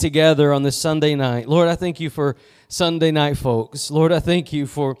together on this Sunday night. Lord, I thank you for Sunday night folks. Lord, I thank you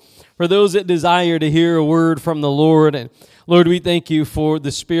for those that desire to hear a word from the Lord. And Lord, we thank you for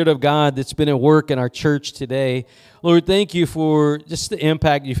the Spirit of God that's been at work in our church today. Lord, thank you for just the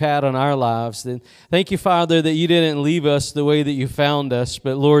impact you've had on our lives. And thank you, Father, that you didn't leave us the way that you found us.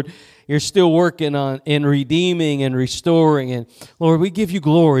 But Lord, you're still working on and redeeming and restoring. And Lord, we give you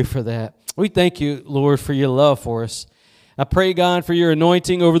glory for that. We thank you, Lord, for your love for us. I pray, God, for your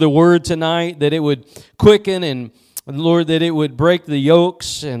anointing over the word tonight, that it would quicken and, Lord, that it would break the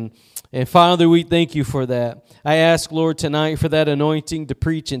yokes. And Father, we thank you for that. I ask, Lord, tonight for that anointing to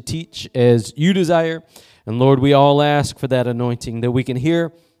preach and teach as you desire. And Lord, we all ask for that anointing, that we can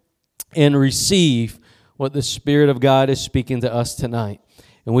hear and receive what the Spirit of God is speaking to us tonight.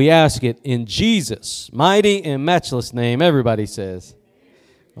 And we ask it in Jesus' mighty and matchless name. Everybody says,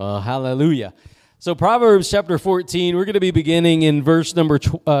 hallelujah. So Proverbs chapter 14, we're going to be beginning in verse number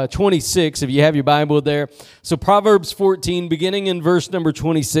 26, if you have your Bible there. So Proverbs 14, beginning in verse number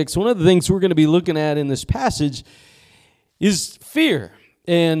 26. One of the things we're going to be looking at in this passage is fear.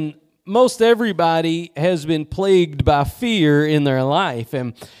 And most everybody has been plagued by fear in their life.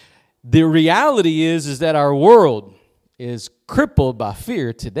 And the reality is that our world is crippled by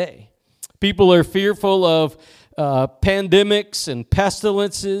fear today. People are fearful of pandemics and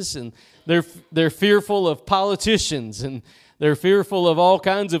pestilences, and they're fearful of politicians, and they're fearful of all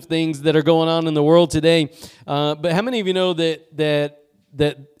kinds of things that are going on in the world today. But how many of you know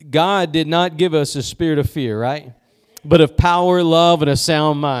that God did not give us a spirit of fear, right? But of power, love, and a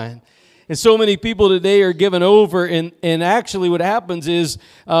sound mind. And so many people today are given over, and actually what happens is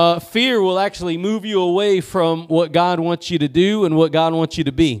fear will actually move you away from what God wants you to do and what God wants you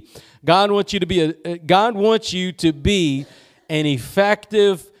to be. God wants you to be an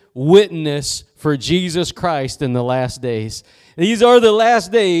effective witness for Jesus Christ in the last days. These are the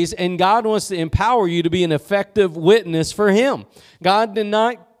last days, and God wants to empower you to be an effective witness for Him. God did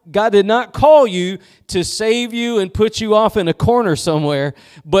not call you to save you and put you off in a corner somewhere,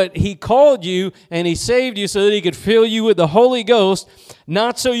 but He called you and He saved you so that He could fill you with the Holy Ghost,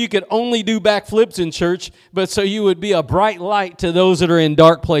 not so you could only do backflips in church, but so you would be a bright light to those that are in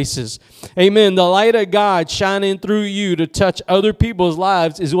dark places. Amen. The light of God shining through you to touch other people's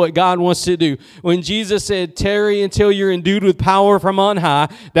lives is what God wants to do. When Jesus said, "Tarry until you're endued with power from on high,"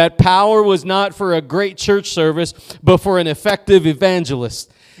 that power was not for a great church service, but for an effective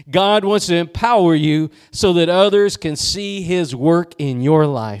evangelist. God wants to empower you so that others can see His work in your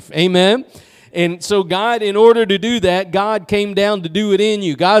life. Amen? And so God, in order to do that, God came down to do it in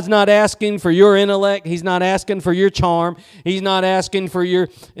you. God's not asking for your intellect. He's not asking for your charm. He's not asking for your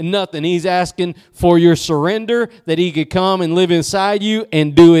nothing. He's asking for your surrender, that He could come and live inside you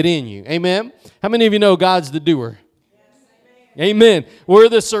and do it in you. Amen? How many of you know God's the doer? Yes, amen. We're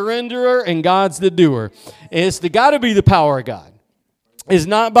the surrenderer and God's the doer. It's got to be the power of God. It's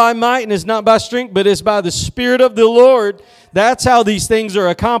not by might and it's not by strength, but it's by the Spirit of the Lord. That's how these things are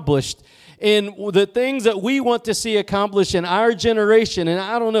accomplished. And the things that we want to see accomplished in our generation, and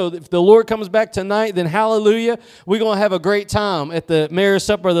I don't know, if the Lord comes back tonight, then hallelujah, we're going to have a great time at the marriage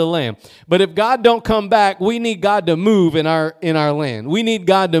supper of the Lamb. But if God don't come back, we need God to move in our land. We need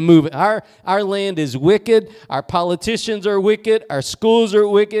God to move. Our land is wicked. Our politicians are wicked. Our schools are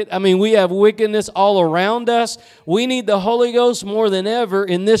wicked. I mean, we have wickedness all around us. We need the Holy Ghost more than ever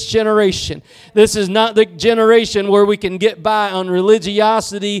in this generation. This is not the generation where we can get by on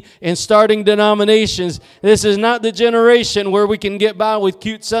religiosity and starting denominations. This is not the generation where we can get by with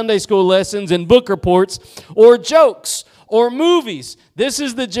cute Sunday school lessons and book reports or jokes or movies. This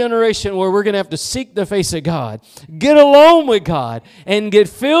is the generation where we're going to have to seek the face of God, get alone with God, and get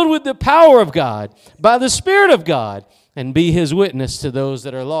filled with the power of God by the Spirit of God, and be His witness to those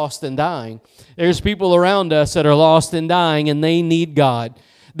that are lost and dying. There's people around us that are lost and dying, and they need God.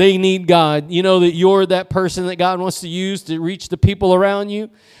 They need God. You know that you're that person that God wants to use to reach the people around you?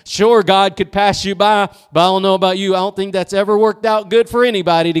 Sure, God could pass you by, but I don't know about you. I don't think that's ever worked out good for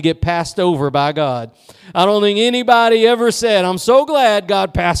anybody to get passed over by God. I don't think anybody ever said, "I'm so glad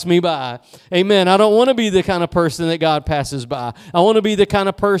God passed me by." Amen. I don't want to be the kind of person that God passes by. I want to be the kind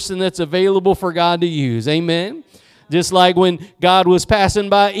of person that's available for God to use. Amen. Just like when God was passing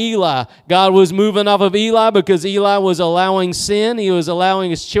by Eli. God was moving off of Eli because Eli was allowing sin. He was allowing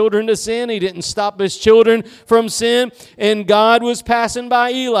his children to sin. He didn't stop his children from sin. And God was passing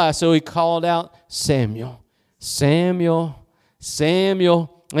by Eli. So He called out Samuel. Samuel.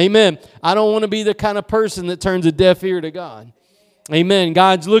 Samuel. Amen. I don't want to be the kind of person that turns a deaf ear to God. Amen.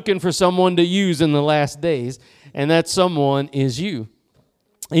 God's looking for someone to use in the last days. And that someone is you.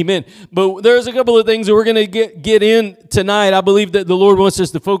 Amen. But there's a couple of things that we're going to get in tonight. I believe that the Lord wants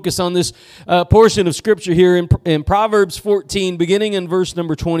us to focus on this portion of Scripture here in Proverbs 14, beginning in verse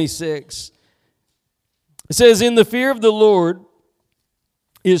number 26. It says, "In the fear of the Lord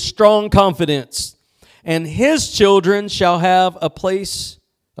is strong confidence, and his children shall have a place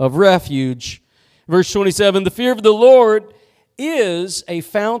of refuge." Verse 27, "The fear of the Lord is a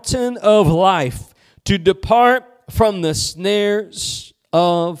fountain of life, to depart from the snares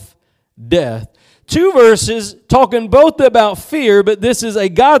of death." Two verses talking both about fear, but this is a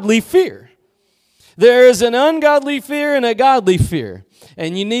godly fear. There is an ungodly fear and a godly fear,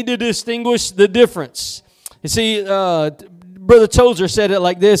 and you need to distinguish the difference. You see, Brother Tozer said it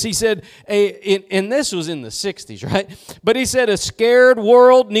like this. He said, and this was in the 60s, right? But he said, a scared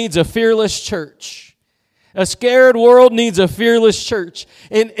world needs a fearless church. A scared world needs a fearless church.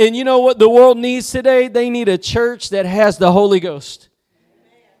 And you know what the world needs today? They need a church that has the Holy Ghost.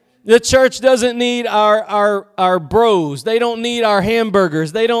 The church doesn't need our bros. They don't need our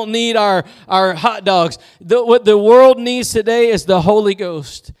hamburgers. They don't need our hot dogs. What the world needs today is the Holy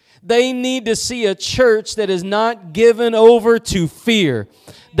Ghost. They need to see a church that is not given over to fear.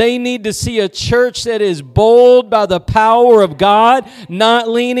 They need to see a church that is bold by the power of God, not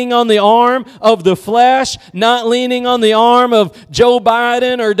leaning on the arm of the flesh, not leaning on the arm of Joe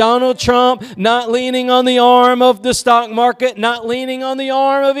Biden or Donald Trump, not leaning on the arm of the stock market, not leaning on the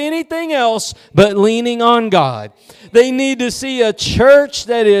arm of anything else, but leaning on God. They need to see a church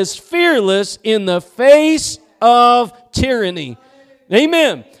that is fearless in the face of tyranny.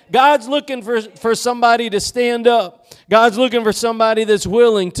 Amen. God's looking for somebody to stand up. God's looking for somebody that's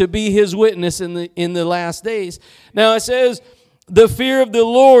willing to be His witness in the last days. Now it says, the fear of the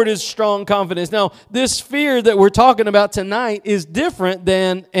Lord is strong confidence. Now, this fear that we're talking about tonight is different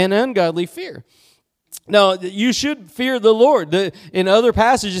than an ungodly fear. Now, you should fear the Lord. In other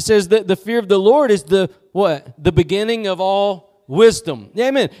passages, it says that the fear of the Lord is the what? The beginning of all wisdom.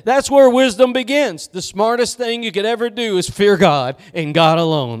 Amen. That's where wisdom begins. The smartest thing you could ever do is fear God and God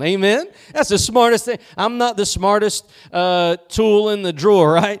alone. Amen. That's the smartest thing. I'm not the smartest tool in the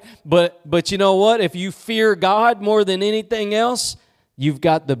drawer, right? But you know what? If you fear God more than anything else, you've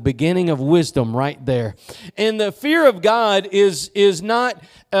got the beginning of wisdom right there. And the fear of God is not,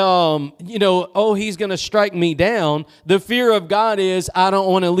 He's going to strike me down. The fear of God is, I don't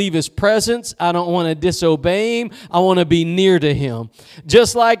want to leave His presence. I don't want to disobey Him. I want to be near to Him.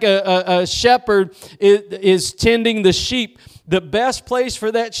 Just like a shepherd is tending the sheep, the best place for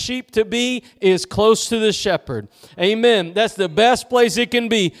that sheep to be is close to the shepherd. Amen. That's the best place it can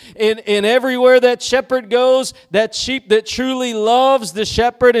be. And everywhere that shepherd goes, that sheep that truly loves the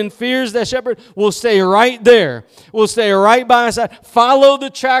shepherd and fears the shepherd will stay right there. Will stay right by his side. Follow the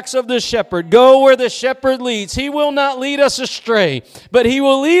tracks of the shepherd. Go where the shepherd leads. He will not lead us astray, but He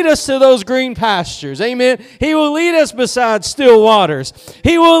will lead us to those green pastures. Amen. He will lead us beside still waters.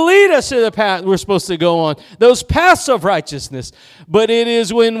 He will lead us to the path we're supposed to go on. Those paths of righteousness. But it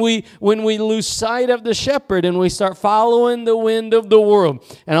is when we lose sight of the shepherd and we start following the wind of the world.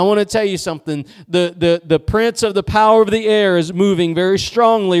 And I want to tell you something. The prince of the power of the air is moving very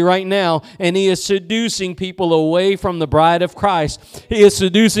strongly right now, and he is seducing people away from the bride of Christ. He is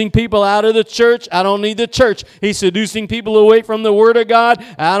seducing people out of the church. I don't need the church. He's seducing people away from the Word of God.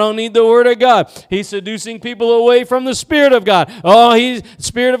 I don't need the Word of God. He's seducing people away from the Spirit of God.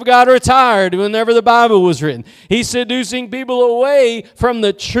 Spirit of God retired whenever the Bible was written. He's seducing people away from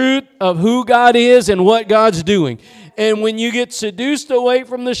the truth of who God is and what God's doing. And when you get seduced away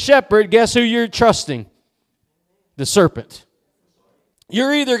from the shepherd, guess who you're trusting? The serpent.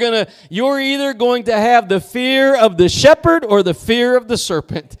 You're either going to have the fear of the shepherd or the fear of the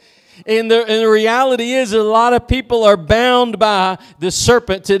serpent. And the reality is a lot of people are bound by the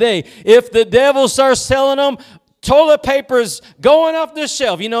serpent today. If the devil starts telling them, toilet paper's going off the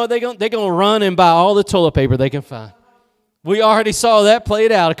shelf, you know, they're going to run and buy all the toilet paper they can find. We already saw that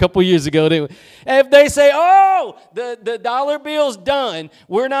played out a couple years ago, didn't we? If they say, the dollar bill's done,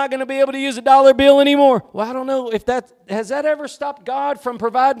 we're not going to be able to use a dollar bill anymore. Well, I don't know if has that ever stopped God from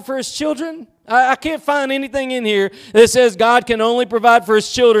providing for His children? I can't find anything in here that says God can only provide for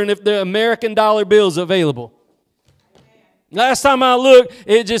His children if the American dollar bill is available. Last time I looked,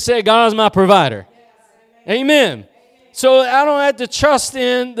 it just said God's my provider. Amen. So I don't have to trust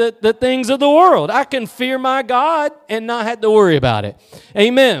in the things of the world. I can fear my God and not have to worry about it.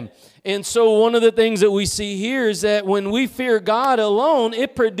 Amen. And so one of the things that we see here is that when we fear God alone,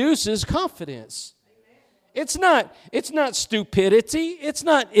 it produces confidence. It's not stupidity. It's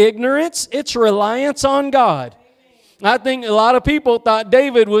not ignorance. It's reliance on God. I think a lot of people thought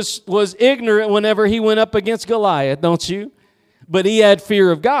David was ignorant whenever he went up against Goliath, don't you? But he had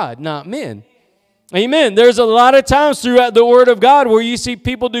fear of God, not men. Amen. There's a lot of times throughout the Word of God where you see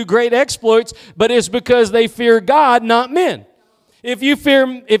people do great exploits, but it's because they fear God, not men. If you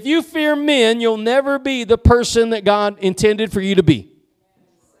fear men, you'll never be the person that God intended for you to be.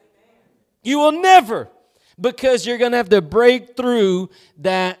 You will never, because you're going to have to break through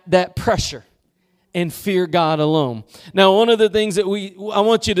that pressure and fear God alone. Now, one of the things that I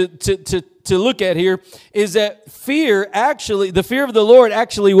want you to look at here is that the fear of the Lord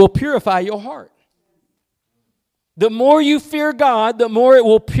actually will purify your heart. The more you fear God, the more it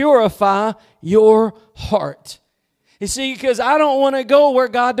will purify your heart. You see, because I don't want to go where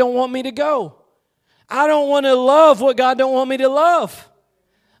God don't want me to go. I don't want to love what God don't want me to love.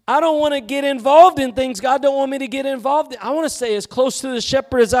 I don't want to get involved in things God don't want me to get involved in. I want to stay as close to the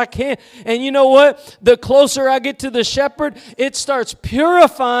shepherd as I can. And you know what? The closer I get to the shepherd, it starts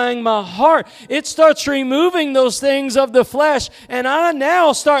purifying my heart. It starts removing those things of the flesh. And I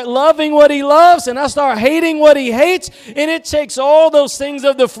now start loving what he loves, and I start hating what he hates. And it takes all those things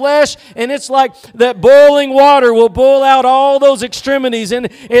of the flesh, and it's like that boiling water will boil out all those extremities. And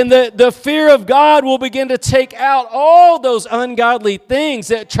the fear of God will begin to take out all those ungodly things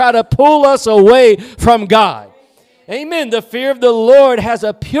that try to pull us away from God. Amen. The fear of the Lord has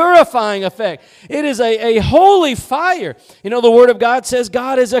a purifying effect. It is a holy fire. You know, the Word of God says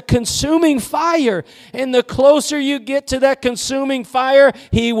God is a consuming fire. And the closer you get to that consuming fire,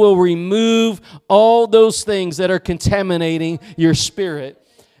 He will remove all those things that are contaminating your spirit.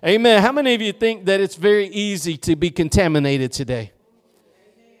 Amen. How many of you think that it's very easy to be contaminated today?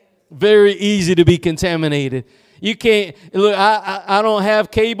 Very easy to be contaminated. You can't, look, I don't have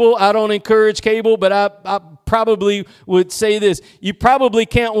cable. I don't encourage cable, but I probably would say this. You probably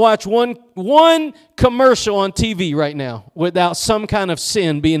can't watch one commercial on TV right now without some kind of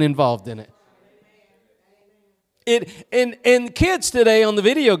sin being involved in it. And kids today on the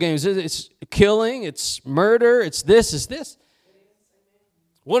video games, it's killing, it's murder, it's this.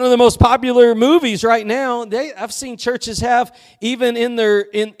 One of the most popular movies right now, I've seen churches have, even in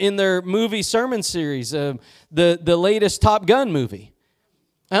their movie sermon series, the latest Top Gun movie.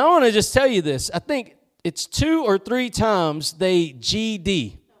 And I want to just tell you this. I think it's 2 or 3 times they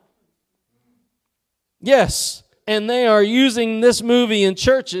GD. Yes, and they are using this movie in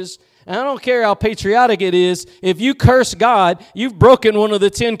churches. And I don't care how patriotic it is. If you curse God, you've broken one of the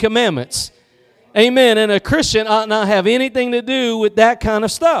 10 commandments. Amen. And a Christian ought not have anything to do with that kind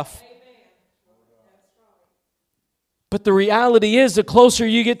of stuff. But the reality is, the closer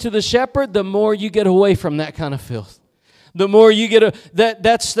you get to the shepherd, the more you get away from that kind of filth. The more you get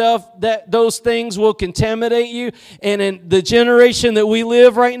that stuff, those things will contaminate you. And in the generation that we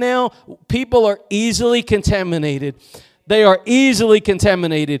live right now, people are easily contaminated. They are easily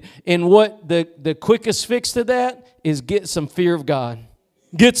contaminated. And what the quickest fix to that is get some fear of God.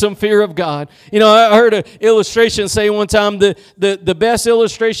 Get some fear of God. You know, I heard an illustration say one time the best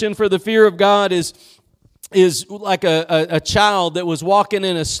illustration for the fear of God is like a child that was walking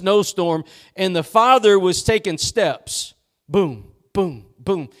in a snowstorm, and the father was taking steps. Boom, boom,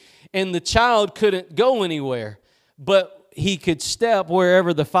 boom. And the child couldn't go anywhere, but he could step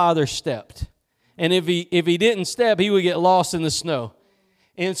wherever the father stepped. And if he didn't step, he would get lost in the snow.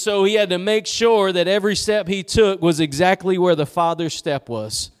 And so he had to make sure that every step he took was exactly where the Father's step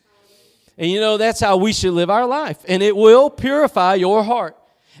was. And you know, that's how we should live our life. And it will purify your heart.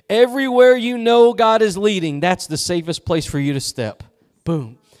 Everywhere you know God is leading, that's the safest place for you to step.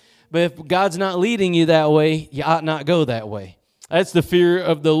 Boom. But if God's not leading you that way, you ought not go that way. That's the fear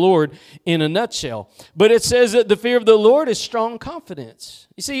of the Lord in a nutshell. But it says that the fear of the Lord is strong confidence.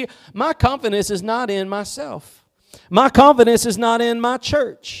 You see, my confidence is not in myself. My confidence is not in my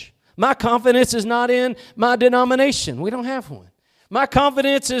church. My confidence is not in my denomination. We don't have one. My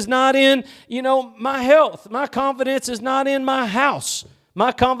confidence is not in, my health. My confidence is not in my house.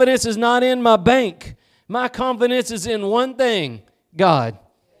 My confidence is not in my bank. My confidence is in one thing, God.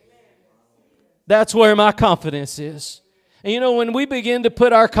 That's where my confidence is. And when we begin to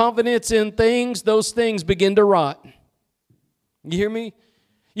put our confidence in things, those things begin to rot. You hear me?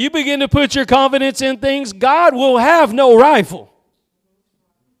 You begin to put your confidence in things, God will have no rival.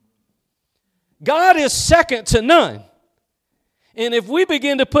 God is second to none. And if we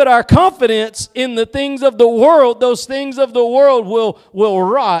begin to put our confidence in the things of the world, those things of the world will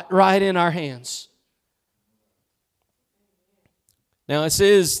rot right in our hands. Now it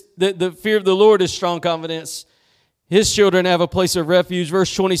says that the fear of the Lord is strong confidence. His children have a place of refuge.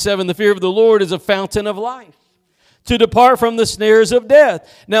 Verse 27, the fear of the Lord is a fountain of life, to depart from the snares of death.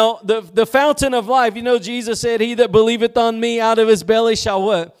 Now, the fountain of life, Jesus said, he that believeth on me, out of his belly shall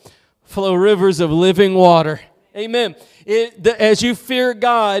what? Flow rivers of living water. Amen. As you fear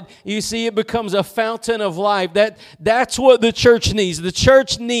God, you see it becomes a fountain of life. That's what the church needs. The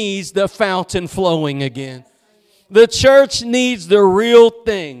church needs the fountain flowing again. The church needs the real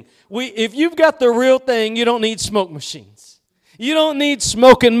thing. If you've got the real thing, you don't need smoke machines. You don't need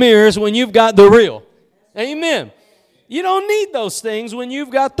smoke and mirrors when you've got the real. Amen. You don't need those things when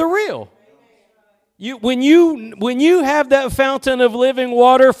you've got the real. When you have that fountain of living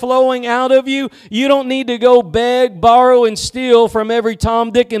water flowing out of you, you don't need to go beg, borrow, and steal from every Tom,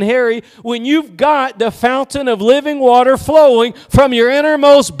 Dick, and Harry. When you've got the fountain of living water flowing from your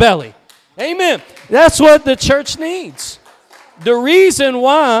innermost belly. Amen. That's what the church needs. The reason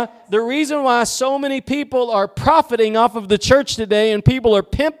why so many people are profiting off of the church today and people are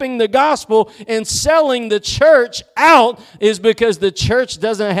pimping the gospel and selling the church out is because the church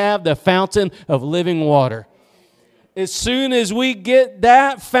doesn't have the fountain of living water. As soon as we get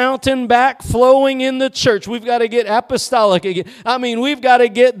that fountain back flowing in the church, we've got to get apostolic again. I mean, we've got to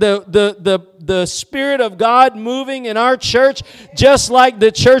get the Spirit of God moving in our church just like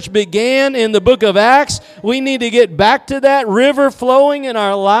the church began in the book of Acts. We need to get back to that river flowing in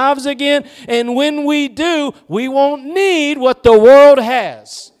our lives again. And when we do, we won't need what the world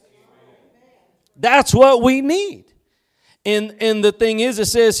has. That's what we need. And the thing is, it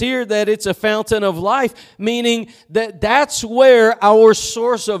says here that it's a fountain of life, meaning that's where our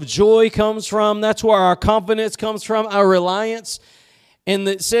source of joy comes from. That's where our confidence comes from, our reliance. And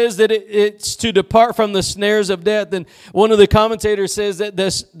it says that it's to depart from the snares of death. And one of the commentators says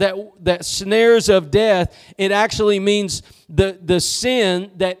that snares of death, it actually means the sin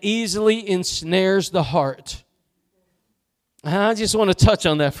that easily ensnares the heart. And I just want to touch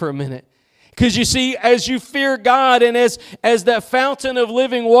on that for a minute. Because you see, as you fear God and as that fountain of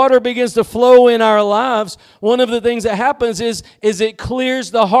living water begins to flow in our lives, one of the things that happens is it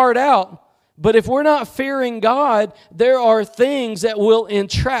clears the heart out. But if we're not fearing God, there are things that will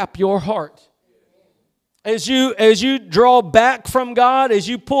entrap your heart. As you draw back from God, as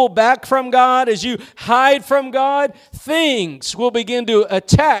you pull back from God, as you hide from God, things will begin to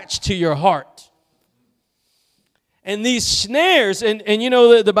attach to your heart. And these snares, and you know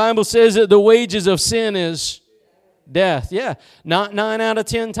that the Bible says that the wages of sin is death. Yeah, not 9 out of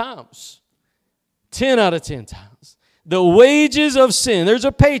 10 times. 10 out of 10 times. The wages of sin. There's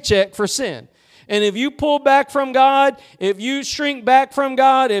a paycheck for sin. And if you pull back from God, if you shrink back from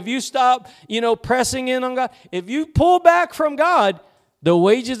God, if you stop, pressing in on God, if you pull back from God, the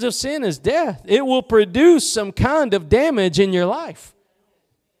wages of sin is death. It will produce some kind of damage in your life.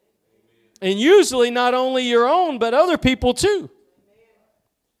 And usually not only your own, but other people too.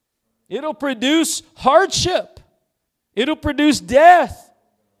 It'll produce hardship. It'll produce death.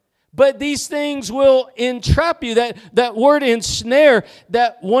 But these things will entrap you. That word ensnare,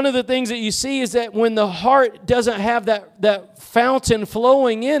 that one of the things that you see is that when the heart doesn't have that fountain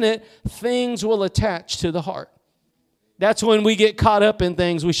flowing in it, things will attach to the heart. That's when we get caught up in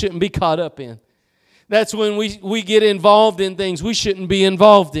things we shouldn't be caught up in. That's when we get involved in things we shouldn't be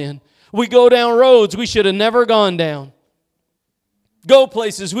involved in. We go down roads we should have never gone down. Go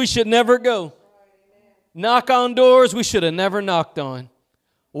places we should never go. Knock on doors we should have never knocked on.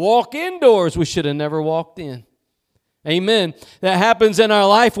 Walk indoors we should have never walked in. Amen. That happens in our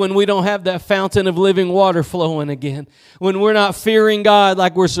life when we don't have that fountain of living water flowing again. When we're not fearing God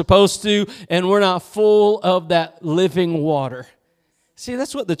like we're supposed to, and we're not full of that living water. See,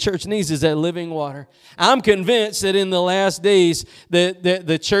 that's what the church needs, is that living water. I'm convinced that in the last days that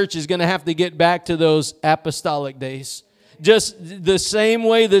the church is going to have to get back to those apostolic days. Just the same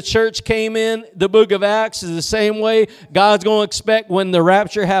way the church came in the book of Acts is the same way God's going to expect when the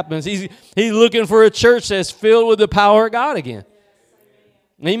rapture happens. He's looking for a church that's filled with the power of God again.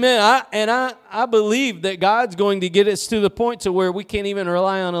 Amen. I believe that God's going to get us to the point to where we can't even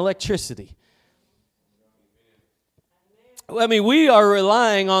rely on electricity. I mean, we are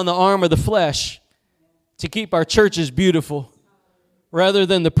relying on the arm of the flesh to keep our churches beautiful rather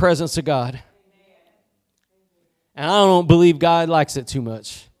than the presence of God. And I don't believe God likes it too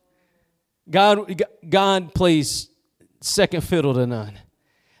much. God plays second fiddle to none.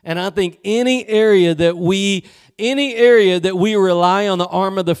 And I think any area that we rely on the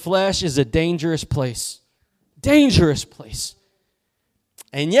arm of the flesh is a dangerous place. Dangerous place.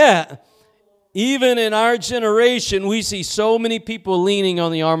 And yet, even in our generation, we see so many people leaning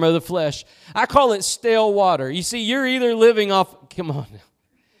on the arm of the flesh. I call it stale water. You see, you're either living off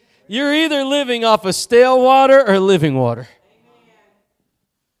of stale water or living water.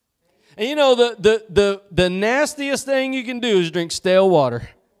 And you know, the nastiest thing you can do is drink stale water.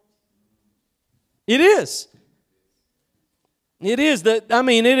 It is. It is.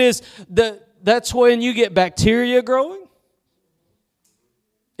 that's when you get bacteria growing.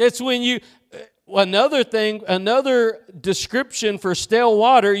 It's when you, another description for stale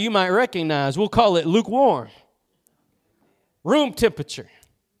water you might recognize, we'll call it lukewarm. Room temperature.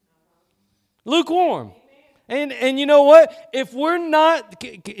 Lukewarm. And you know what? If we're not,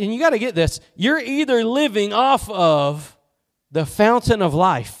 and you got to get this, you're either living off of the fountain of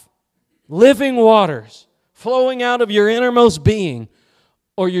life, living waters flowing out of your innermost being,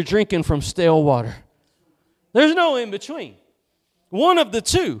 or you're drinking from stale water. There's no in between. One of the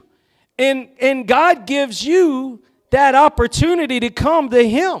two. And God gives you that opportunity to come to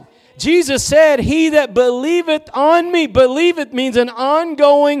Him. Jesus said, he that believeth on me, believeth means an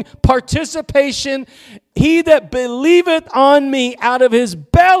ongoing participation. He that believeth on me, out of his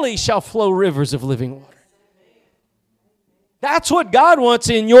belly shall flow rivers of living water. That's what God wants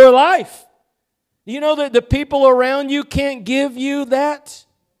in your life. You know that the people around you can't give you that?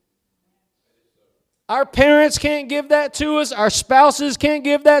 Our parents can't give that to us. Our spouses can't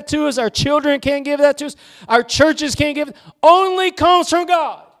give that to us. Our children can't give that to us. Our churches can't give it. Only comes from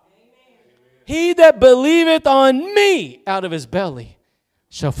God. He that believeth on me, out of his belly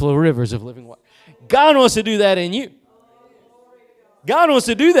shall flow rivers of living water. God wants to do that in you. God wants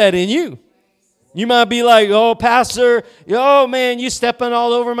to do that in you. You might be like, oh, pastor, oh, man, you stepping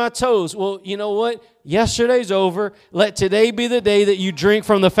all over my toes. Well, you know what? Yesterday's over. Let today be the day that you drink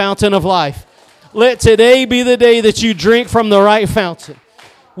from the fountain of life. Let today be the day that you drink from the right fountain.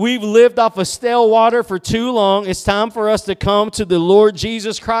 We've lived off of stale water for too long. It's time for us to come to the Lord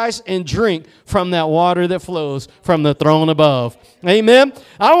Jesus Christ and drink from that water that flows from the throne above. Amen.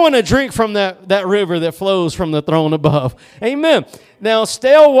 I want to drink from that river that flows from the throne above. Amen. Now,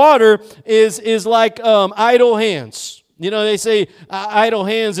 stale water is like idle hands. You know, they say idle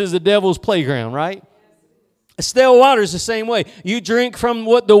hands is the devil's playground, right? Stale water is the same way. You drink from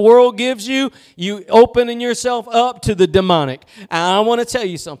what the world gives you, you opening yourself up to the demonic. And I want to tell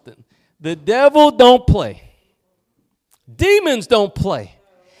you something. The devil don't play. Demons don't play.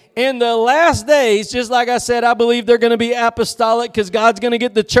 In the last days, just like I said, I believe they're going to be apostolic because God's going to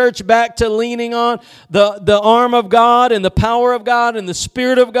get the church back to leaning on the arm of God and the power of God and the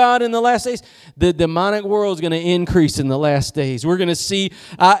Spirit of God in the last days. The demonic world is going to increase in the last days. We're going to see,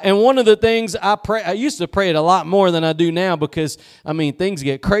 and one of the things I used to pray it a lot more than I do now because, I mean, things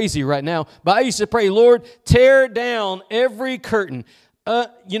get crazy right now. But I used to pray, Lord, tear down every curtain.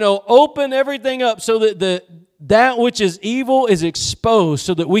 Open everything up so that that which is evil is exposed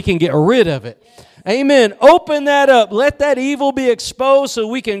so that we can get rid of it. Amen. Open that up. Let that evil be exposed so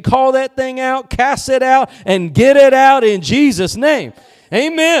we can call that thing out, cast it out, and get it out in Jesus' name.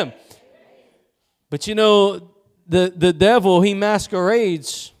 Amen. But you know, the devil, he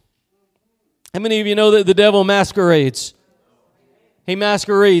masquerades. How many of you know that the devil masquerades? He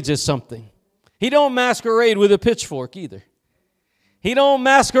masquerades as something. He don't masquerade with a pitchfork either. He don't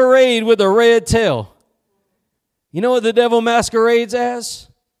masquerade with a red tail. You know what the devil masquerades as?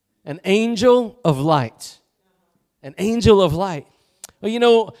 An angel of light. An angel of light. Well, you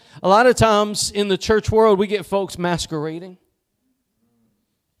know, a lot of times in the church world, we get folks masquerading.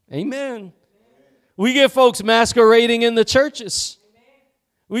 Amen. We get folks masquerading in the churches.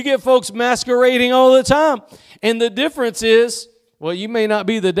 We get folks masquerading all the time. And the difference is, well, you may not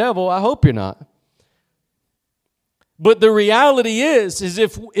be the devil. I hope you're not. But the reality is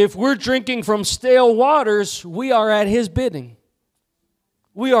if we're drinking from stale waters, we are at his bidding.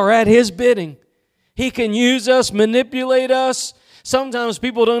 We are at his bidding. He can use us, manipulate us. Sometimes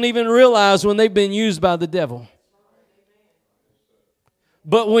people don't even realize when they've been used by the devil.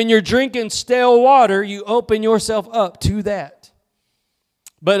 But when you're drinking stale water, you open yourself up to that.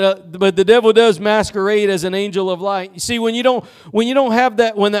 But the devil does masquerade as an angel of light. You see, when you don't have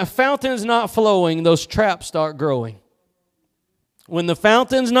that, when that fountain's not flowing, those traps start growing. When the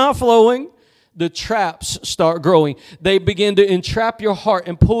fountain's not flowing, the traps start growing. They begin to entrap your heart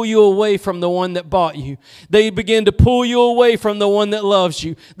and pull you away from the one that bought you. They begin to pull you away from the one that loves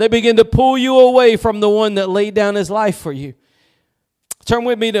you. They begin to pull you away from the one that laid down his life for you. Turn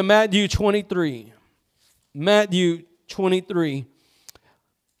with me to Matthew 23. Matthew 23.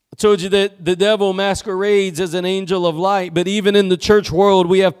 I told you that the devil masquerades as an angel of light, but even in the church world,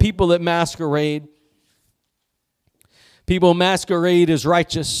 we have people that masquerade. People masquerade as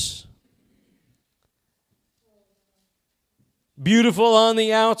righteous. Beautiful on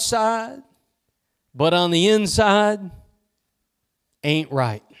the outside, but on the inside, ain't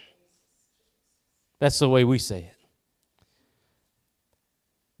right. That's the way we say it.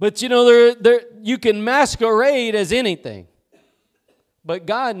 But you know, you can masquerade as anything. But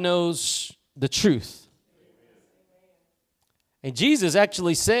God knows the truth. And Jesus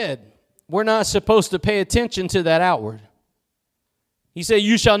actually said, we're not supposed to pay attention to that outward. He said,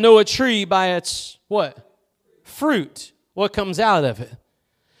 you shall know a tree by its what? Fruit. What comes out of it.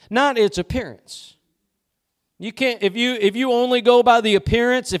 Not its appearance. You can't, if you only go by the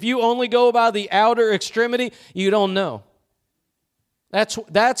appearance, if you only go by the outer extremity, you don't know.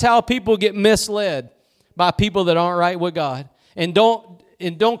 That's how people get misled by people that aren't right with God. And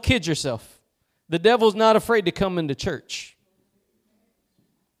don't kid yourself. The devil's not afraid to come into church.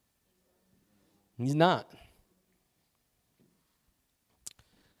 He's not.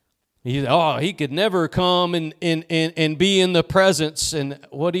 He could never come and be in the presence. And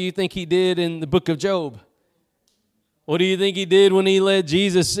what do you think he did in the book of Job? What do you think he did when he led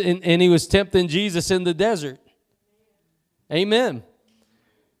Jesus and he was tempting Jesus in the desert? Amen.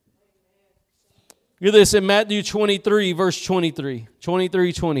 Look at this in Matthew 23, verse 23.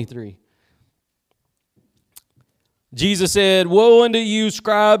 23. Jesus said, woe unto you,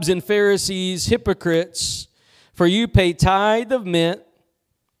 scribes and Pharisees, hypocrites, for you pay tithe of mint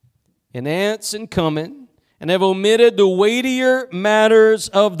and ants and cumin, and have omitted the weightier matters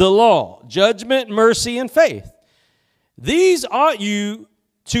of the law, judgment, mercy, and faith. These ought you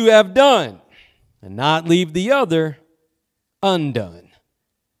to have done, and not leave the other undone.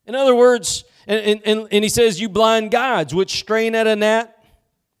 In other words, and he says, you blind guides, which strain at a gnat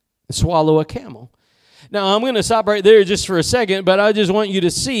and swallow a camel. Now, I'm going to stop right there just for a second, but I just want you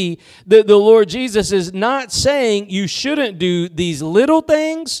to see that the Lord Jesus is not saying you shouldn't do these little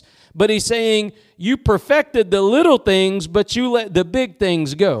things, but he's saying you perfected the little things, but you let the big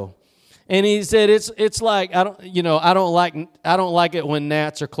things go. And he said it's like I don't like it when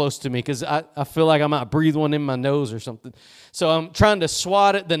gnats are close to me because I feel like I might breathe one in my nose or something. So I'm trying to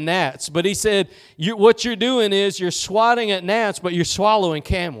swat at the gnats. But he said what you're doing is you're swatting at gnats, but you're swallowing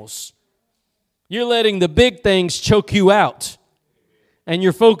camels. You're letting the big things choke you out, and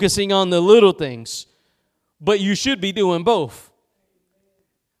you're focusing on the little things. But you should be doing both.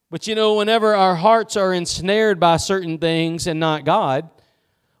 But whenever our hearts are ensnared by certain things and not God,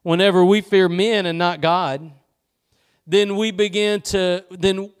 whenever we fear men and not God, then we begin to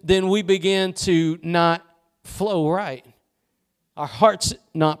not flow right. Our heart's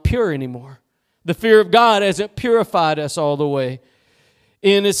not pure anymore. The fear of God hasn't purified us all the way.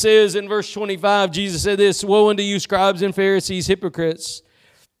 And it says in verse 25, Jesus said this, woe unto you, scribes and Pharisees, hypocrites!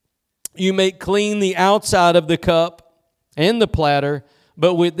 You make clean the outside of the cup and the platter,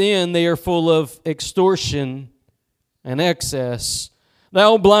 but within they are full of extortion and excess.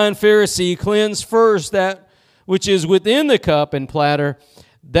 Thou blind Pharisee, cleanse first that which is within the cup and platter,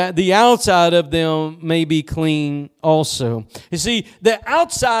 that the outside of them may be clean also. You see, the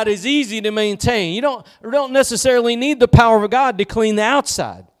outside is easy to maintain. You don't necessarily need the power of God to clean the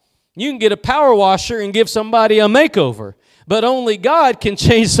outside. You can get a power washer and give somebody a makeover, but only God can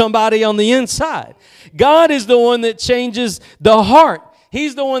change somebody on the inside. God is the one that changes the heart.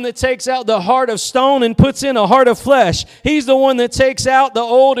 He's the one that takes out the heart of stone and puts in a heart of flesh. He's the one that takes out the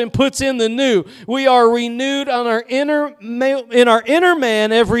old and puts in the new. We are renewed in our inner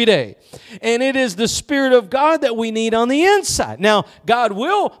man every day. And it is the Spirit of God that we need on the inside. Now, God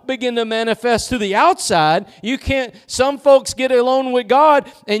will begin to manifest to the outside. Some folks get alone with God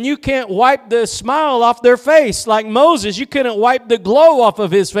and you can't wipe the smile off their face. Like Moses, you couldn't wipe the glow off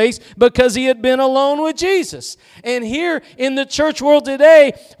of his face because he had been alone with Jesus. And here in the church world today,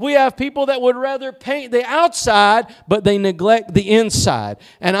 we have people that would rather paint the outside, but they neglect the inside.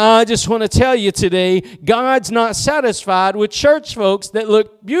 And I just want to tell you today, God's not satisfied with church folks that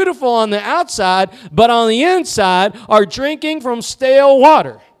look beautiful on the outside, but on the inside are drinking from stale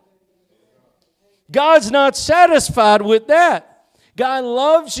water. God's not satisfied with that. God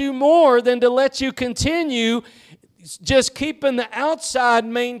loves you more than to let you continue just keeping the outside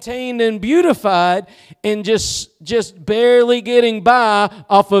maintained and beautified and just barely getting by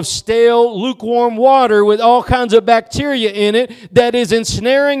off of stale, lukewarm water with all kinds of bacteria in it that is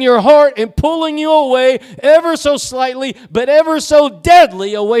ensnaring your heart and pulling you away ever so slightly, but ever so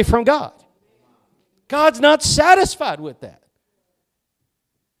deadly away from God. God's not satisfied with that.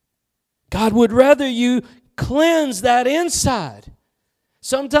 God would rather you cleanse that inside.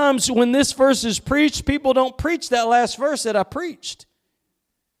 Sometimes when this verse is preached, people don't preach that last verse that I preached.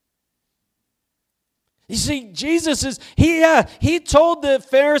 You see, Jesus he told the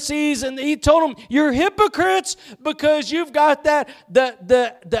Pharisees and he told them, you're hypocrites because you've got that,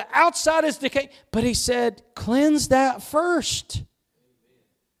 the outside is decayed. But he said, cleanse that first.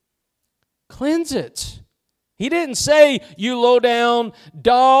 Cleanse it. He didn't say, you low down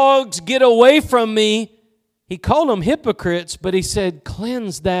dogs, get away from me. He called them hypocrites, but he said,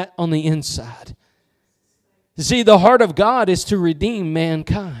 cleanse that on the inside. You see, the heart of God is to redeem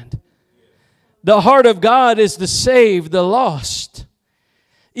mankind. The heart of God is to save the lost.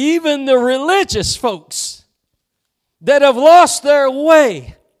 Even the religious folks that have lost their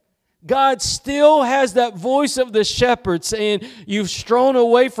way, God still has that voice of the shepherd saying, you've strayed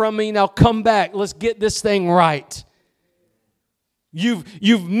away from me, now come back. Let's get this thing right.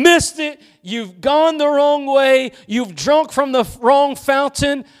 You've missed it. You've gone the wrong way. You've drunk from the wrong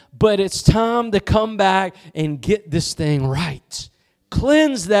fountain. But it's time to come back and get this thing right.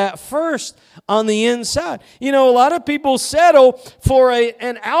 Cleanse that first on the inside. You know, a lot of people settle for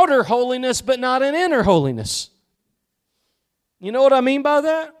an outer holiness, but not an inner holiness. You know what I mean by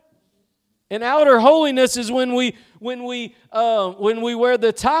that? An outer holiness is when we wear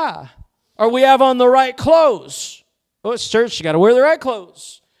the tie, or we have on the right clothes. Oh, it's church, you got to wear the right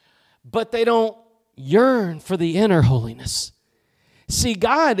clothes. But they don't yearn for the inner holiness. See,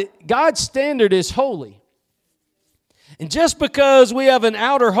 God's standard is holy. And just because we have an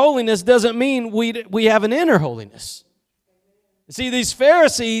outer holiness doesn't mean we have an inner holiness. See, these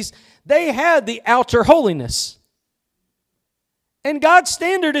Pharisees, they had the outer holiness. And God's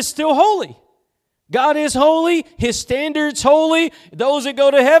standard is still holy. God is holy. His standard's holy. Those that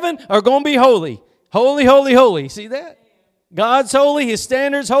go to heaven are going to be holy. Holy, holy, holy. See that? God's holy. His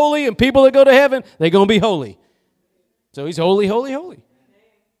standard's holy. And people that go to heaven, they're going to be holy. So He's holy, holy, holy.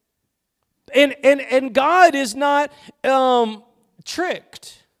 And God is not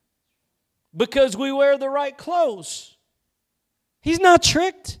tricked because we wear the right clothes. He's not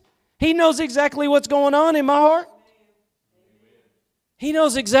tricked. He knows exactly what's going on in my heart. He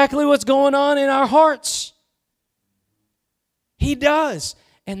knows exactly what's going on in our hearts. He does.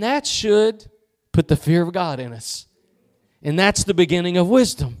 And that should put the fear of God in us. And that's the beginning of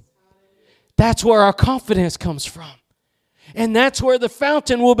wisdom. That's where our confidence comes from. And that's where the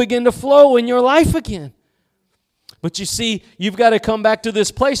fountain will begin to flow in your life again. But you see, you've got to come back to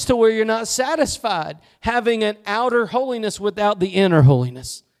this place to where you're not satisfied having an outer holiness without the inner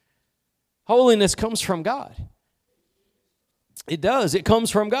holiness. Holiness comes from God. It does. It comes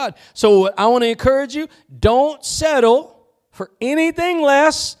from God. So I want to encourage you, don't settle for anything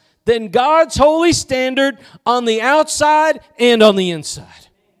less than God's holy standard on the outside and on the inside.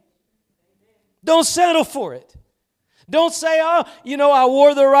 Don't settle for it. Don't say, oh, you know, I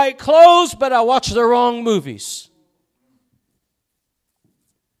wore the right clothes, but I watched the wrong movies.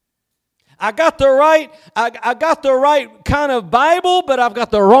 I got the right kind of Bible, but I've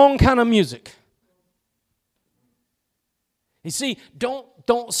got the wrong kind of music. You see,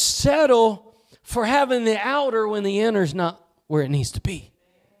 don't settle for having the outer when the inner's not where it needs to be.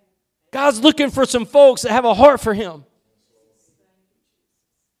 God's looking for some folks that have a heart for Him.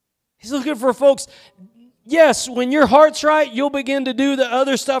 He's looking for folks. Yes, when your heart's right, you'll begin to do the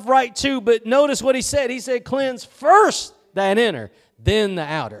other stuff right too. But notice what He said. He said, cleanse first that inner, then the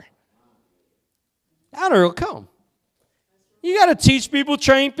outer. The outer will come. You got to teach people,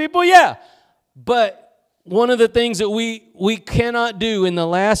 train people, yeah. But one of the things that we cannot do in the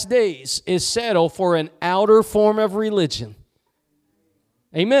last days is settle for an outer form of religion.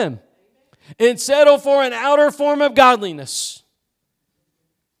 Amen. And settle for an outer form of godliness.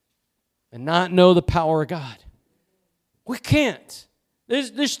 And not know the power of God. We can't.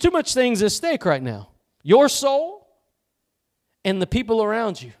 There's too much things at stake right now. Your soul and the people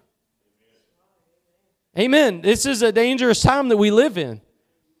around you. Amen. This is a dangerous time that we live in.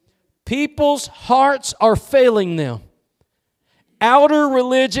 People's hearts are failing them. Outer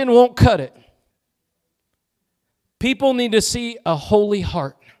religion won't cut it. People need to see a holy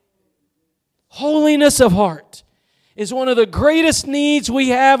heart. Holiness of heart is one of the greatest needs we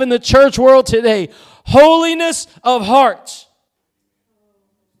have in the church world today. Holiness of heart.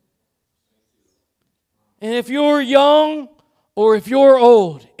 And if you're young or if you're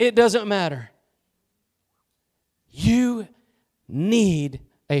old, it doesn't matter. You need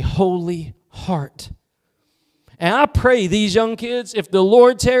a holy heart. And I pray these young kids, if the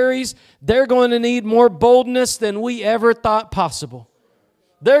Lord tarries, they're going to need more boldness than we ever thought possible.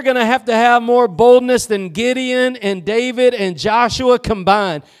 They're going to have more boldness than Gideon and David and Joshua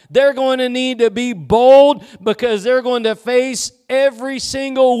combined. They're going to need to be bold because they're going to face every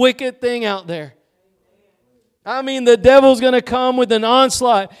single wicked thing out there. I mean, the devil's going to come with an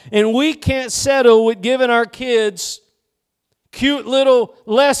onslaught, and we can't settle with giving our kids cute little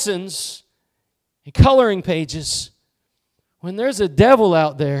lessons and coloring pages when there's a devil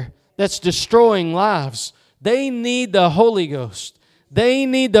out there that's destroying lives. They need the Holy Ghost. They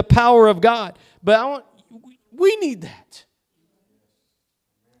need the power of God. But we need that.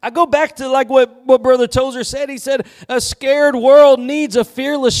 I go back to like what Brother Tozer said. He said, a scared world needs a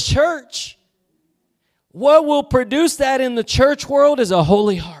fearless church. What will produce that in the church world is a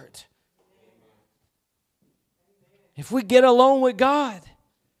holy heart. If we get alone with God,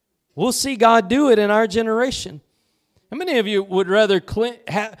 we'll see God do it in our generation. How many of you would rather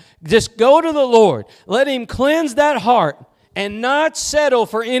just go to the Lord, let Him cleanse that heart, and not settle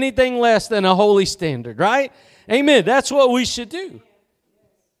for anything less than a holy standard, right? Amen. That's what we should do.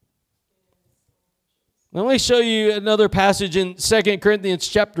 Let me show you another passage in 2 Corinthians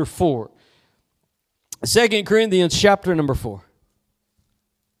chapter 4. 2 Corinthians chapter number 4.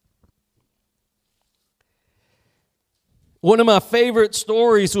 One of my favorite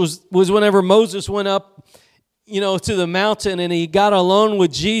stories was whenever Moses went up, to the mountain, and he got alone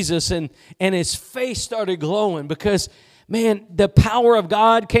with Jesus, and his face started glowing because, man, the power of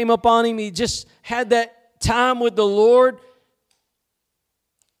God came upon him. He just had that time with the Lord.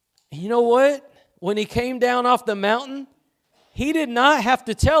 You know what? When he came down off the mountain, he did not have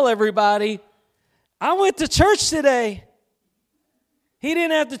to tell everybody, I went to church today. He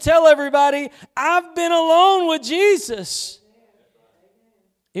didn't have to tell everybody, I've been alone with Jesus.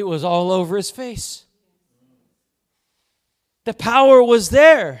 It was all over his face. The power was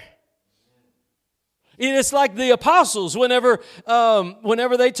there. It's like the apostles, whenever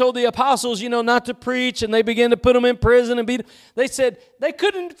they told the apostles, not to preach, and they began to put them in prison and beat them, they said they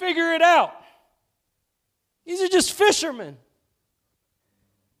couldn't figure it out. These are just fishermen.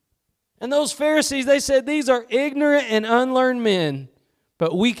 And those Pharisees, they said, these are ignorant and unlearned men,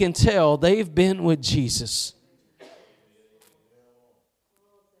 but we can tell they've been with Jesus.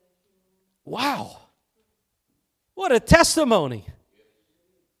 Wow. What a testimony.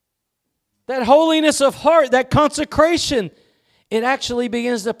 That holiness of heart, that consecration, it actually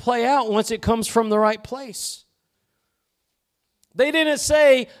begins to play out once it comes from the right place. They didn't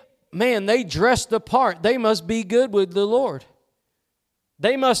say, man, they dressed the part. They must be good with the Lord.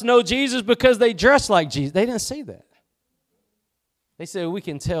 They must know Jesus because they dress like Jesus. They didn't say that. They said, we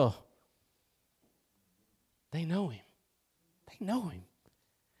can tell. They know Him. They know Him.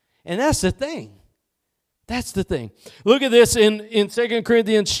 And that's the thing. That's the thing. Look at this in 2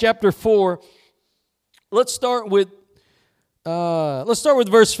 Corinthians chapter 4. Let's start with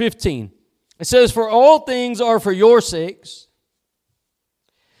verse 15. It says, for all things are for your sakes,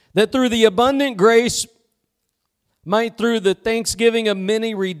 that through the abundant grace might through the thanksgiving of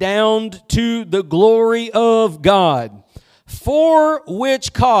many redound to the glory of God. For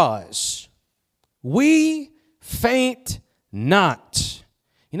which cause we faint not.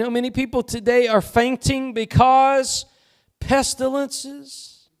 Many people today are fainting because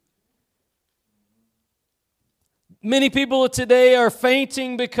pestilences. Many people today are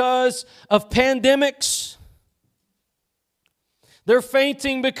fainting because of pandemics. They're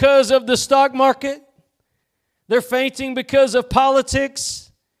fainting because of the stock market. They're fainting because of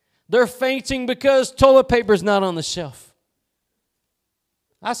politics. They're fainting because toilet paper's not on the shelf.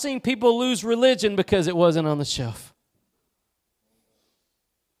 I've seen people lose religion because it wasn't on the shelf.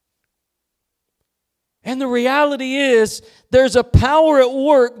 And the reality is, there's a power at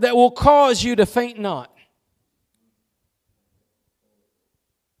work that will cause you to faint not.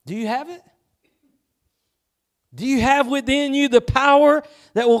 Do you have it? Do you have within you the power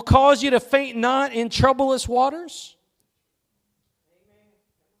that will cause you to faint not in troublous waters?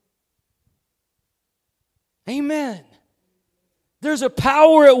 Amen. There's a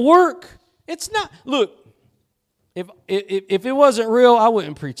power at work. It's not, look, if it wasn't real, I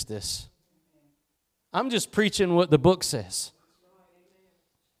wouldn't preach this. I'm just preaching what the book says.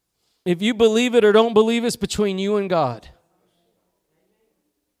 If you believe it or don't believe it, it's between you and God.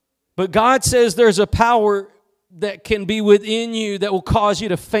 But God says there's a power that can be within you that will cause you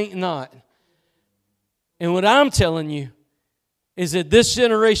to faint not. And what I'm telling you is that this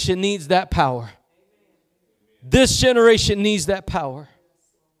generation needs that power. This generation needs that power.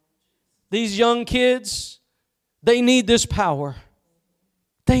 These young kids, they need this power.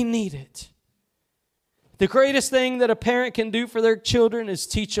 They need it. The greatest thing that a parent can do for their children is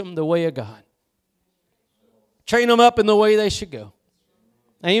teach them the way of God. Train them up in the way they should go.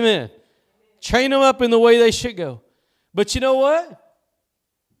 Amen. Train them up in the way they should go. But you know what?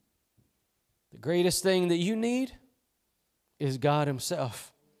 The greatest thing that you need is God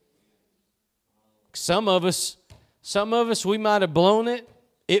Himself. Some of us, we might have blown it.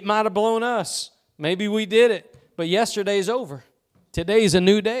 It might have blown us. Maybe we did it. But yesterday's over. Today's a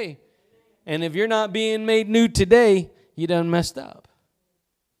new day. And if you're not being made new today, you done messed up.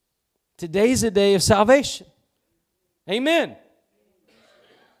 Today's a day of salvation. Amen.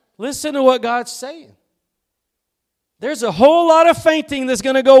 Listen to what God's saying. There's a whole lot of fainting that's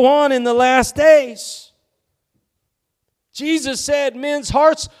going to go on in the last days. Jesus said men's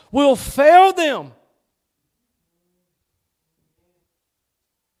hearts will fail them.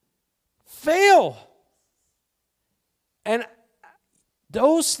 Fail. And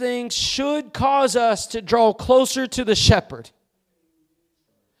those things should cause us to draw closer to the shepherd.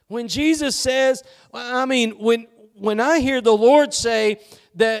 When Jesus says, when I hear the Lord say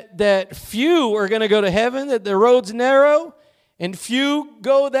that few are going to go to heaven, that the road's narrow, and few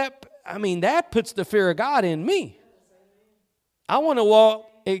go that puts the fear of God in me. I want to walk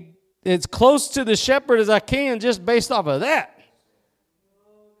as close to the shepherd as I can just based off of that.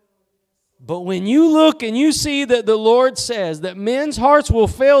 But when you look and you see that the Lord says that men's hearts will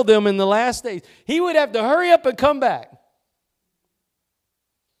fail them in the last days, He would have to hurry up and come back.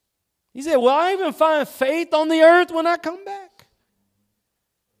 He said, will I even find faith on the earth when I come back?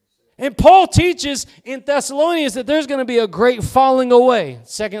 And Paul teaches in Thessalonians that there's going to be a great falling away.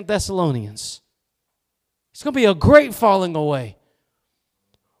 2 Thessalonians. It's going to be a great falling away.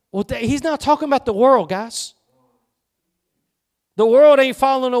 Well, he's not talking about the world, guys. The world ain't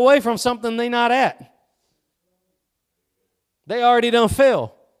falling away from something they're not at. They already done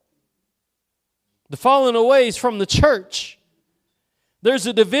fell. The falling away is from the church. There's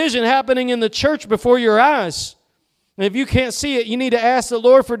a division happening in the church before your eyes. And if you can't see it, you need to ask the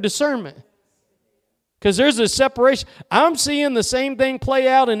Lord for discernment. Because there's a separation. I'm seeing the same thing play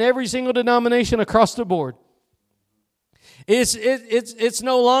out in every single denomination across the board. It's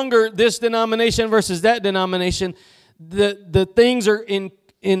no longer this denomination versus that denomination. The things are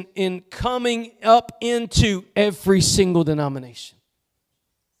in coming up into every single denomination.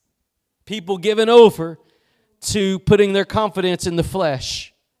 People giving over to putting their confidence in the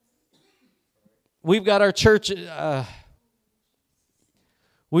flesh. We've got our church.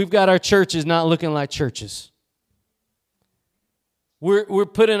 We've got our churches not looking like churches. We're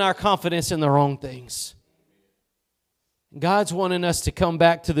putting our confidence in the wrong things. God's wanting us to come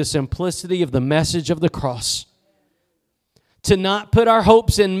back to the simplicity of the message of the cross. To not put our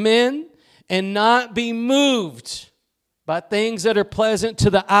hopes in men and not be moved by things that are pleasant to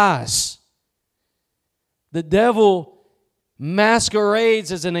the eyes. The devil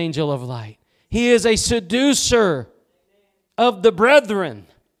masquerades as an angel of light. He is a seducer of the brethren.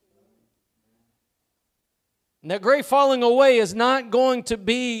 And that great falling away is not going to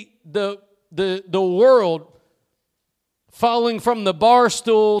be the world falling from the bar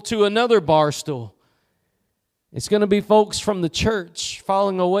stool to another bar stool. It's going to be folks from the church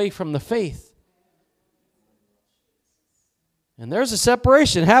falling away from the faith. And there's a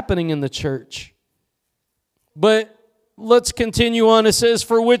separation happening in the church. But let's continue on. It says,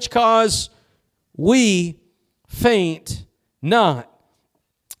 for which cause we faint not.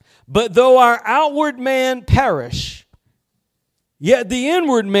 But though our outward man perish, yet the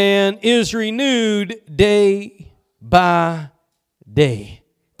inward man is renewed day by day.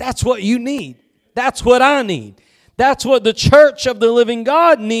 That's what you need. That's what I need. That's what the church of the living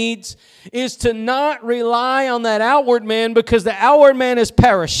God needs, is to not rely on that outward man, because the outward man is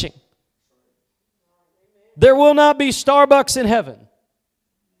perishing. There will not be Starbucks in heaven.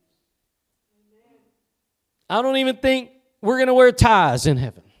 I don't even think we're going to wear ties in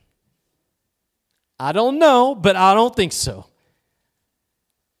heaven. I don't know, but I don't think so.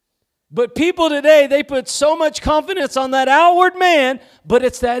 But people today, they put so much confidence on that outward man, but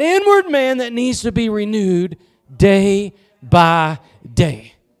it's that inward man that needs to be renewed day by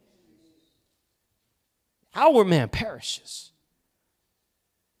day. Outward man perishes.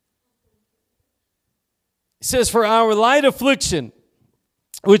 It says, for our light affliction,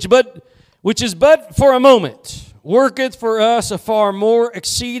 which is but for a moment, worketh for us a far more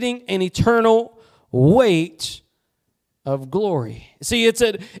exceeding and eternal weight of glory. See, it's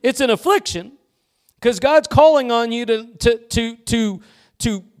an affliction, because God's calling on you to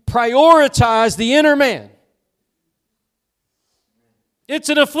prioritize the inner man. It's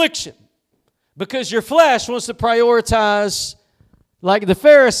an affliction because your flesh wants to prioritize, like the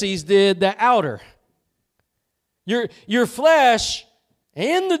Pharisees did, the outer. Your flesh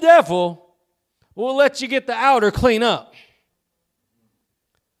and the devil will let you get the outer clean up.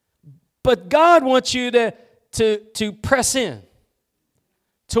 But God wants you to press in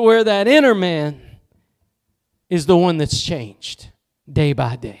to where that inner man is the one that's changed day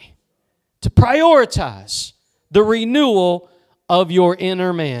by day. To prioritize the renewal of your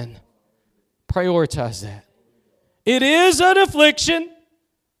inner man. Prioritize that. It is an affliction,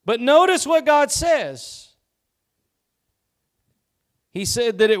 but notice what God says. He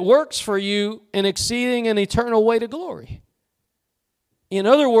said that it works for you an exceeding and eternal weight of glory. In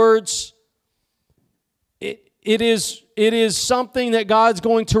other words, it is something that God's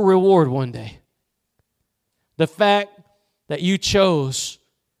going to reward one day. The fact that you chose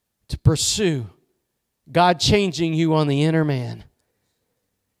to pursue God changing you on the inner man,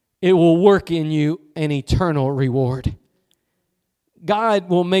 it will work in you an eternal reward. God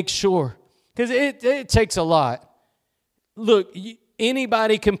will make sure. Because it takes a lot. Look,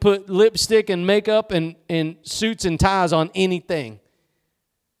 anybody can put lipstick and makeup and suits and ties on anything.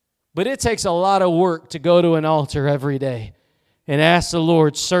 But it takes a lot of work to go to an altar every day and ask the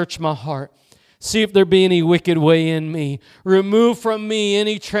Lord, search my heart. See if there be any wicked way in me. Remove from me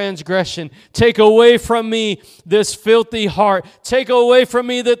any transgression. Take away from me this filthy heart. Take away from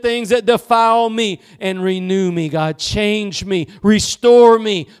me the things that defile me and renew me, God. Change me. Restore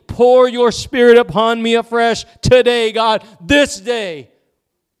me. Pour your Spirit upon me afresh today, God. This day.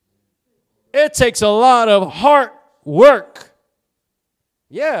 It takes a lot of heart work.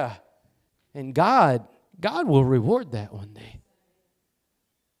 Yeah. And God will reward that one day.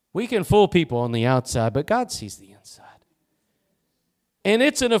 We can fool people on the outside, but God sees the inside. And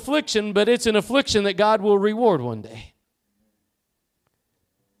it's an affliction, but it's an affliction that God will reward one day.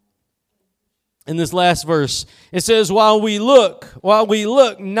 In this last verse, it says, while we look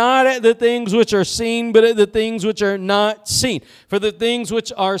not at the things which are seen, but at the things which are not seen. For the things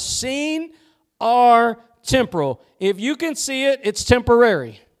which are seen are temporal. If you can see it, it's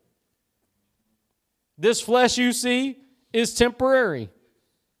temporary. This flesh you see is temporary.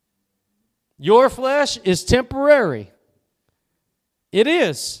 Your flesh is temporary. It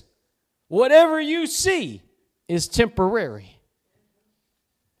is. Whatever you see is temporary.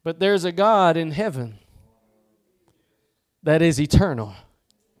 But there's a God in heaven that is eternal.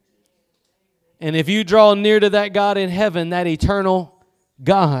 And if you draw near to that God in heaven, that eternal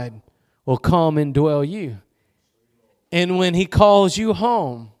God will come and dwell you. And when He calls you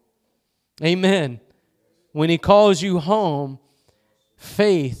home, amen, when He calls you home,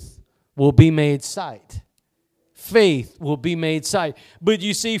 faith will be made sight. Faith will be made sight. But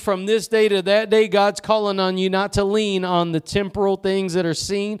you see, from this day to that day, God's calling on you not to lean on the temporal things that are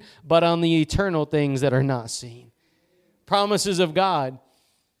seen, but on the eternal things that are not seen. Promises of God,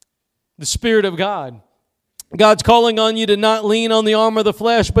 the Spirit of God. God's calling on you to not lean on the arm of the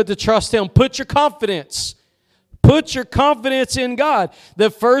flesh, but to trust Him. Put your confidence in God. The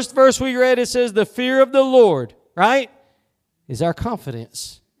first verse we read, it says, the fear of the Lord, right, is our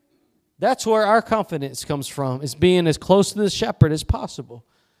confidence. That's where our confidence comes from, is being as close to the shepherd as possible.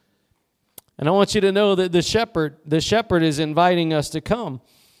 And I want you to know that the shepherd is inviting us to come.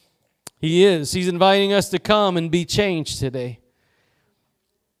 He is. He's inviting us to come and be changed today.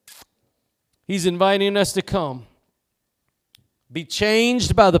 He's inviting us to come. Be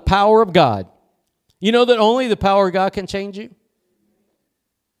changed by the power of God. You know that only the power of God can change you?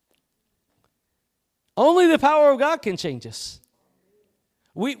 Only the power of God can change us.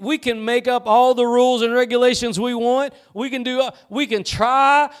 We can make up all the rules and regulations we want. We can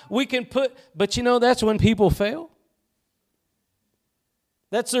try, but you know, that's when people fail.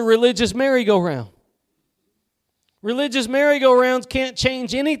 That's a religious merry-go-round. Religious merry-go-rounds can't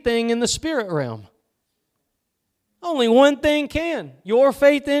change anything in the spirit realm. Only one thing can. Your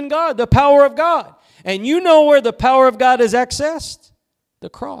faith in God, the power of God. And you know where the power of God is accessed? The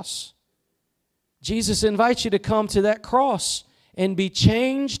cross. Jesus invites you to come to that cross and be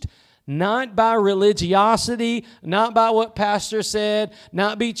changed, not by religiosity, not by what pastor said,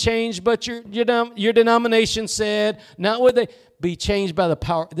 not be changed but your denomination said, not what they be changed by the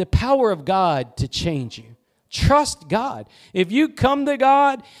power of God to change you. Trust God. If you come to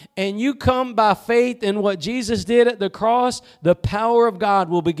God and you come by faith in what Jesus did at the cross, the power of God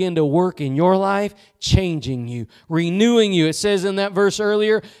will begin to work in your life, changing you, renewing you. It says in that verse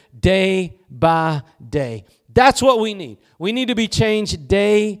earlier, day by day. That's what we need. We need to be changed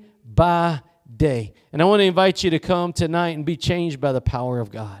day by day. And I want to invite you to come tonight and be changed by the power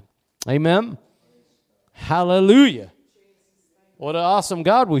of God. Amen? Hallelujah. What an awesome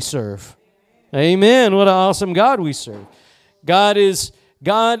God we serve. Amen. What an awesome God we serve. God is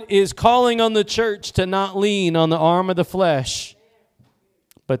calling on the church to not lean on the arm of the flesh,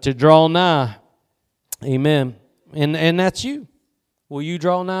 but to draw nigh. Amen. And that's you. Will you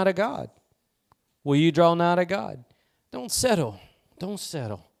draw nigh to God? Will you draw nigh to God? Don't settle. Don't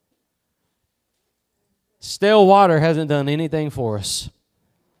settle. Stale water hasn't done anything for us.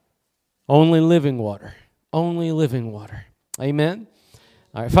 Only living water. Only living water. Amen.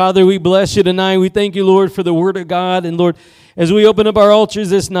 All right, Father, we bless you tonight. We thank you, Lord, for the word of God. And, Lord, as we open up our altars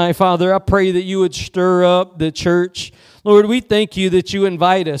this night, Father, I pray that you would stir up the church. Lord, we thank you that you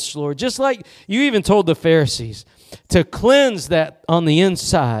invite us, Lord, just like you even told the Pharisees, to cleanse that on the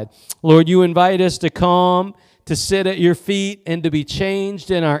inside. Lord, you invite us to come, to sit at your feet, and to be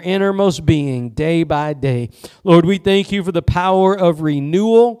changed in our innermost being day by day. Lord, we thank you for the power of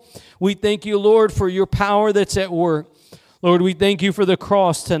renewal. We thank you, Lord, for your power that's at work. Lord, we thank you for the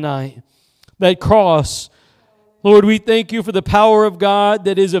cross tonight. That cross Lord, we thank you for the power of God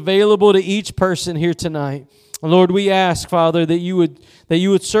that is available to each person here tonight. And Lord, we ask, Father, that you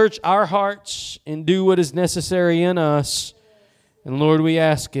would search our hearts and do what is necessary in us. And Lord, we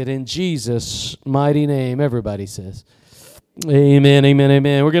ask it in Jesus' mighty name. Everybody says, amen, amen,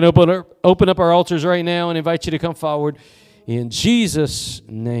 amen. We're going to open up our altars right now and invite you to come forward in Jesus'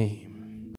 name.